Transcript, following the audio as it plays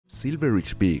Silver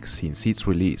Ridge Peak, since its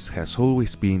release, has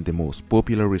always been the most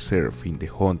popular reserve in the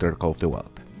Hunter Call of the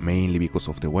Wild, mainly because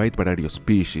of the wide variety of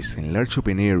species and large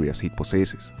open areas it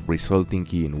possesses, resulting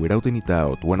in, without any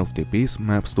doubt, one of the best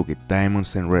maps to get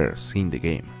diamonds and rares in the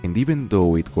game. And even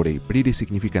though it got a pretty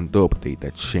significant update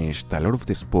that changed a lot of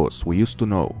the spots we used to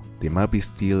know, the map is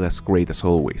still as great as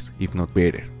always, if not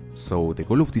better. So the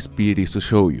goal of this video is to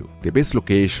show you the best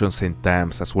locations and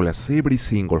times as well as every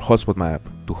single hotspot map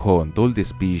to hunt all the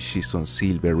species on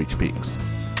Silver Ridge Peaks.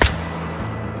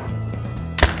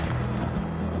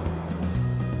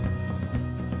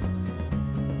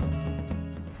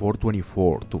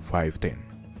 .424 to 510.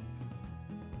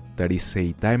 That is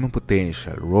a diamond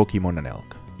potential Rocky Mountain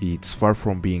Elk. It's far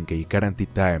from being a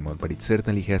guaranteed diamond, but it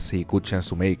certainly has a good chance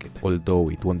to make it, although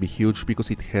it won't be huge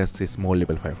because it has a small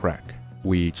level 5 rank,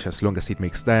 which, as long as it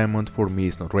makes diamond, for me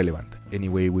is not relevant.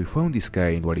 Anyway, we found this guy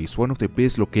in what is one of the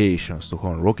best locations to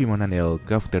hunt Rocky Mountain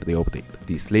Elk after the update.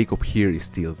 This lake up here is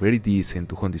still very decent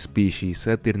to hunt the species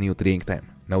at their new drink time.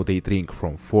 Now they drink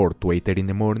from 4 to 8:30 in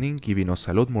the morning, giving us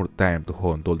a lot more time to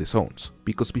hunt all the zones,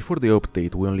 because before the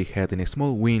update we only had a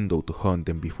small window to hunt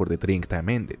them before the drink time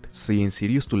ended. Since it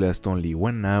used to last only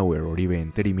 1 hour or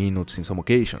even 30 minutes in some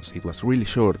occasions, it was really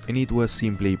short and it was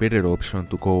simply a better option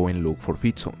to go and look for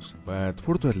feed zones. But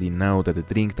fortunately, now that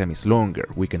the drink time is longer,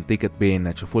 we can take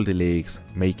advantage of all the lakes,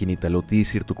 making it a lot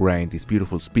easier to grind this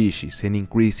beautiful species and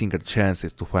increasing our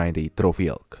chances to find a trophy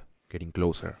elk. Getting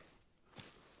closer.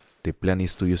 The plan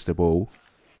is to use the bow,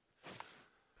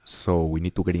 so we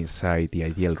need to get inside the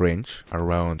ideal range,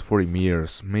 around 40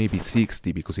 meters, maybe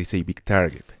 60 because it's a big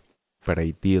target, but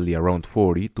ideally around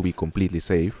 40 to be completely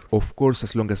safe, of course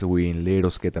as long as the wind let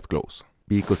us get that close,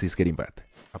 because it's getting bad.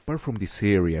 Apart from this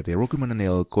area, the Rocky Mountain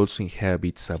Elk also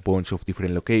inhabits a bunch of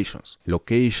different locations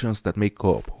that make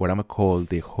up what I'ma call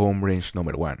the home range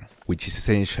number 1, which is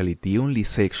essentially the only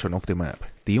section of the map,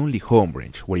 the only home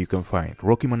range where you can find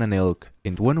Rocky Mountain Elk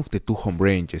and one of the 2 home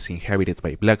ranges inhabited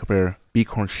by black bear,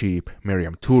 bighorn sheep,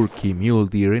 Merriam turkey, mule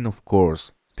deer, and of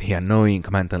course, the annoying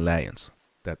mountain lions.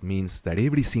 That means that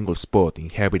every single spot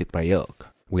inhabited by elk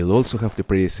will also have the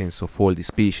presence of all the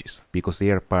species, because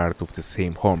they are part of the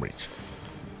same home range.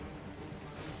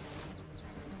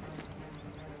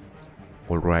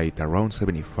 Alright, around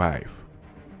 75,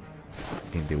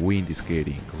 and the wind is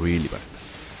getting really bad.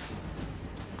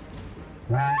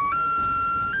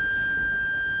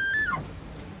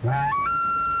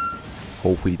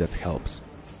 Hopefully that helps.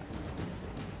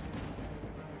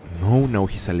 No, now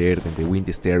he's alert and the wind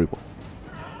is terrible.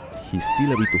 He's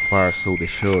still a bit too far, so the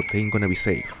shot ain't gonna be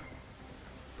safe.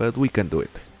 But we can do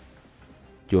it.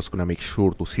 Just gonna make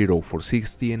sure to zero for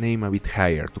 60 and aim a bit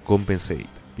higher to compensate,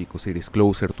 because it is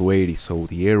closer to 80, so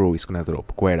the arrow is gonna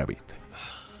drop quite a bit.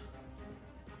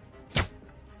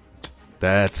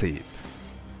 That's it.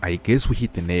 I guess we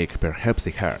hit the neck, perhaps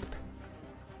the heart.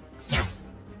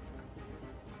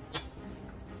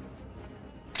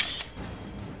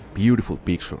 Beautiful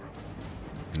picture.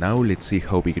 Now let's see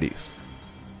how big it is.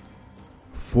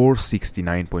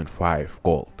 469.5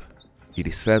 gold. It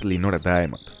is sadly not a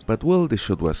diamond, but well, the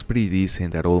shot was pretty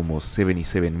decent at almost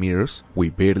 77 meters. We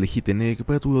barely hit the neck,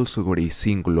 but we also got a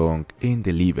single lung and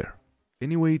the liver.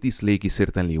 Anyway, this lake is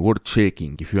certainly worth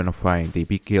checking if you wanna find a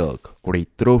big elk or a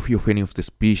trophy of any of the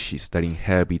species that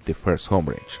inhabit the first home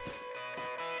range.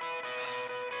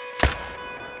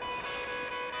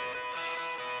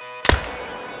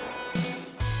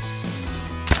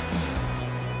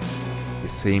 The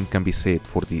same can be said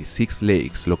for the 6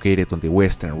 lakes located on the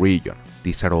western region.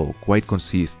 These are all quite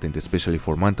consistent, especially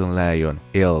for mountain lion,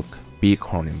 elk,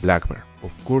 bighorn and black bear,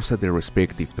 of course at their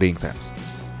respective drink times.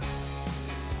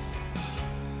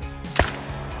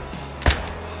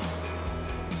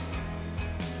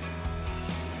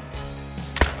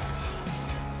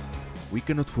 We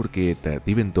cannot forget that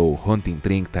even though hunting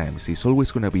drink times is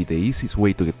always gonna be the easiest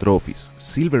way to get trophies,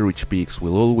 Silver Ridge Peaks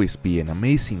will always be an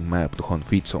amazing map to hunt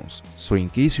feed zones. So in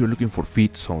case you're looking for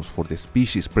feed zones for the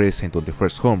species present on the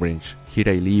first home range, here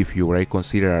I leave you what I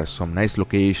consider are some nice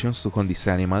locations to hunt these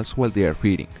animals while they are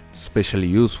feeding. Especially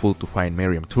useful to find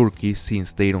Merriam turkey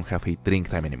since they don't have a drink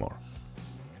time anymore.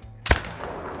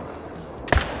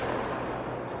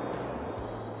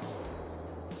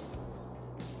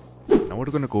 Now we're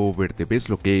gonna go over the best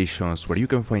locations where you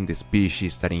can find the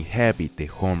species that inhabit the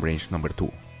home range number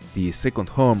 2. The second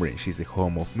home range is the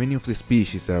home of many of the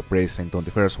species that are present on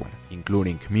the first one,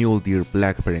 including mule deer,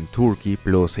 black bear and turkey,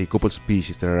 plus a couple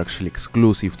species that are actually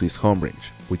exclusive to this home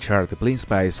range, which are the plains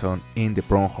bison and the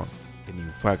pronghorn. And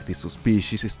in fact, these 2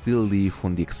 species still live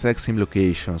on the exact same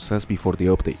locations as before the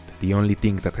update. The only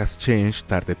thing that has changed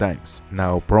are the times.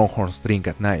 Now pronghorns drink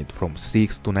at night from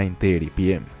 6 to 9:30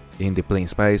 PM. in the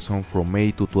plains bison from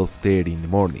 8 to 12:30 in the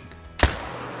morning.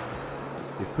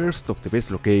 The first of the best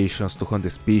locations to hunt the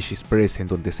species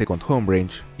present on the second home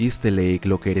range is the lake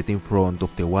located in front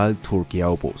of the wild turkey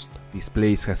outpost. This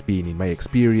place has been, in my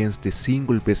experience, the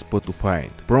single best spot to find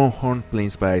pronghorn,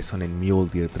 plains bison and mule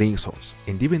deer drink zones,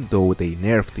 and even though they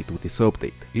nerfed it with this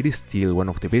update, it is still one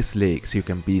of the best lakes you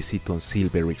can visit on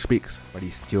Silver Ridge Peaks, but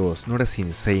it's just not as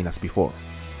insane as before.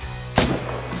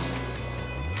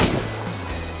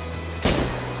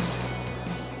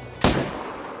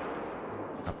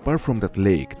 Apart from that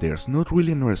lake, there's not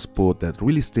really another spot that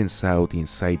really stands out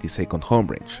inside the second home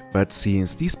range, but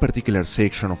since this particular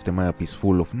section of the map is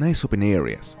full of nice open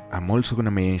areas, I'm also gonna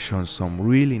mention some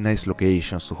really nice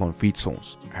locations to hunt feed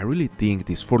zones. I really think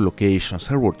these 4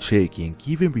 locations are worth checking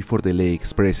even before the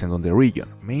lakes present on the region,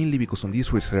 mainly because on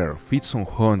this reserve, feed zone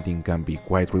hunting can be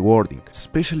quite rewarding,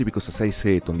 especially because, as I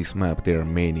said, on this map there are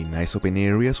many nice open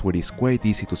areas where it's quite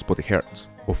easy to spot the herds.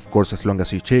 Of course, as long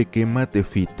as you check them at the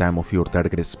feed time of your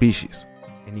targeted species.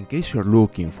 And in case you are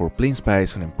looking for plains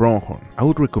bison and pronghorn, I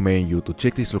would recommend you to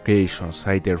check these locations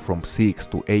either from 6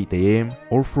 to 8 AM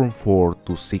or from 4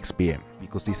 to 6 PM,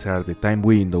 because these are the time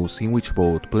windows in which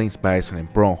both plains bison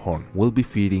and pronghorn will be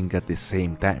feeding at the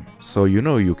same time. So you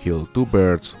know you kill 2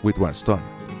 birds with 1 stone.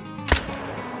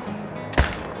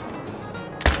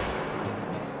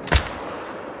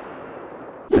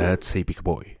 That's a big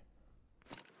boy.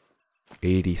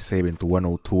 87 to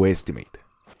 102 estimate.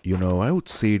 You know, I would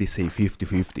say it is a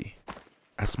 50-50.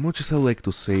 As much as I would like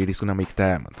to say it is gonna make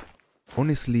diamond,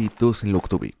 honestly it doesn't look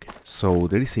too big, so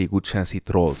there is a good chance it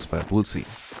rolls, but we'll see.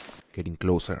 Getting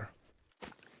closer.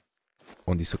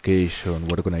 On this occasion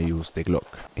we're gonna use the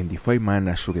Glock, and if I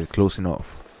manage to get close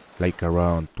enough, like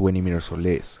around 20 meters or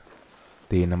less,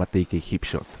 then I'ma take a hip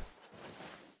shot.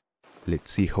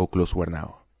 Let's see how close we're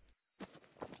now.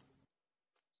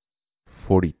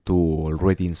 42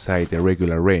 already inside the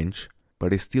regular range,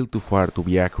 but it's still too far to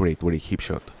be accurate with a hip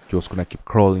shot. Just gonna keep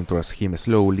crawling towards him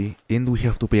slowly, and we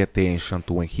have to pay attention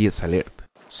to when he is alert.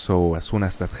 So as soon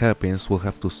as that happens, we'll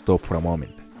have to stop for a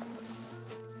moment.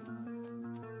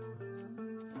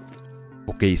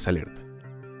 Okay, he's alert.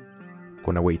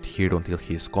 Gonna wait here until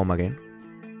he's calm again.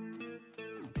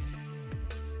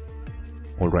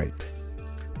 Alright.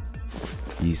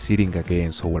 He's eating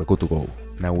again, so we're good to go.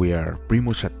 Now we are pretty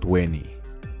much at 20.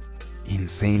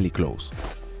 Insanely close.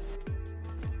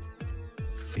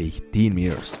 18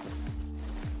 meters.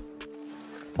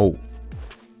 Oh.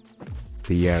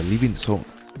 They are leaving the zone.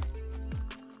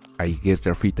 I guess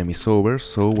their feed time is over,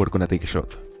 so we're gonna take a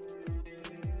shot.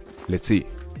 Let's see.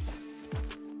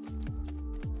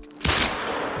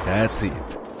 That's it.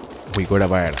 We got a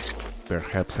barrel.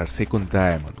 Perhaps our second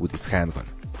diamond with this handgun.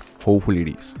 Hopefully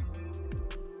it is.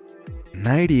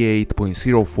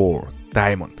 98.04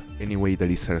 diamond. Anyway, that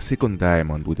is our second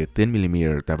diamond with a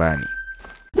 10mm Davani.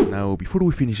 Now, before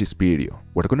we finish this video,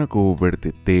 we're gonna go over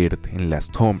the third and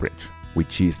last home range,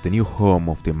 which is the new home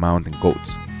of the mountain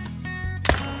goats.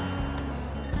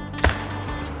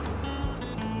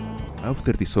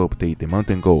 After this update, the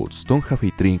mountain goats don't have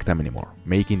a drink time anymore,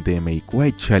 making them a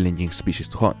quite challenging species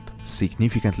to hunt.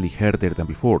 Significantly harder than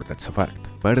before, that's a fact.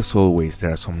 But as always,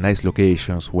 there are some nice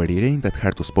locations where it ain't that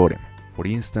hard to spot them. For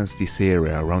instance, this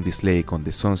area around this lake on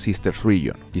the Sun Sisters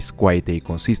region is quite a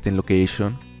consistent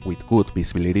location with good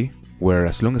visibility, where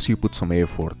as long as you put some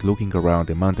effort looking around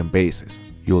the mountain bases,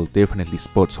 you'll definitely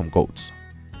spot some goats.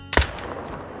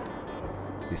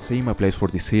 The same applies for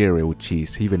this area, which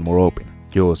is even more open.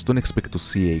 Just don't expect to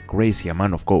see a crazy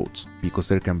amount of goats, because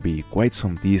there can be quite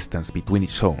some distance between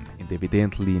each zone, and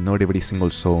evidently not every single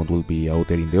zone will be out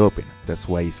there in the open. That's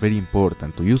why it's very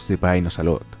important to use the binos a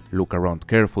lot, look around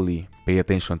carefully, pay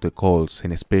attention to the calls,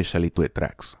 and especially to the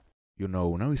tracks. You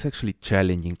know, now it's actually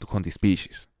challenging to hunt the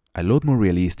species. A lot more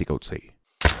realistic, I would say.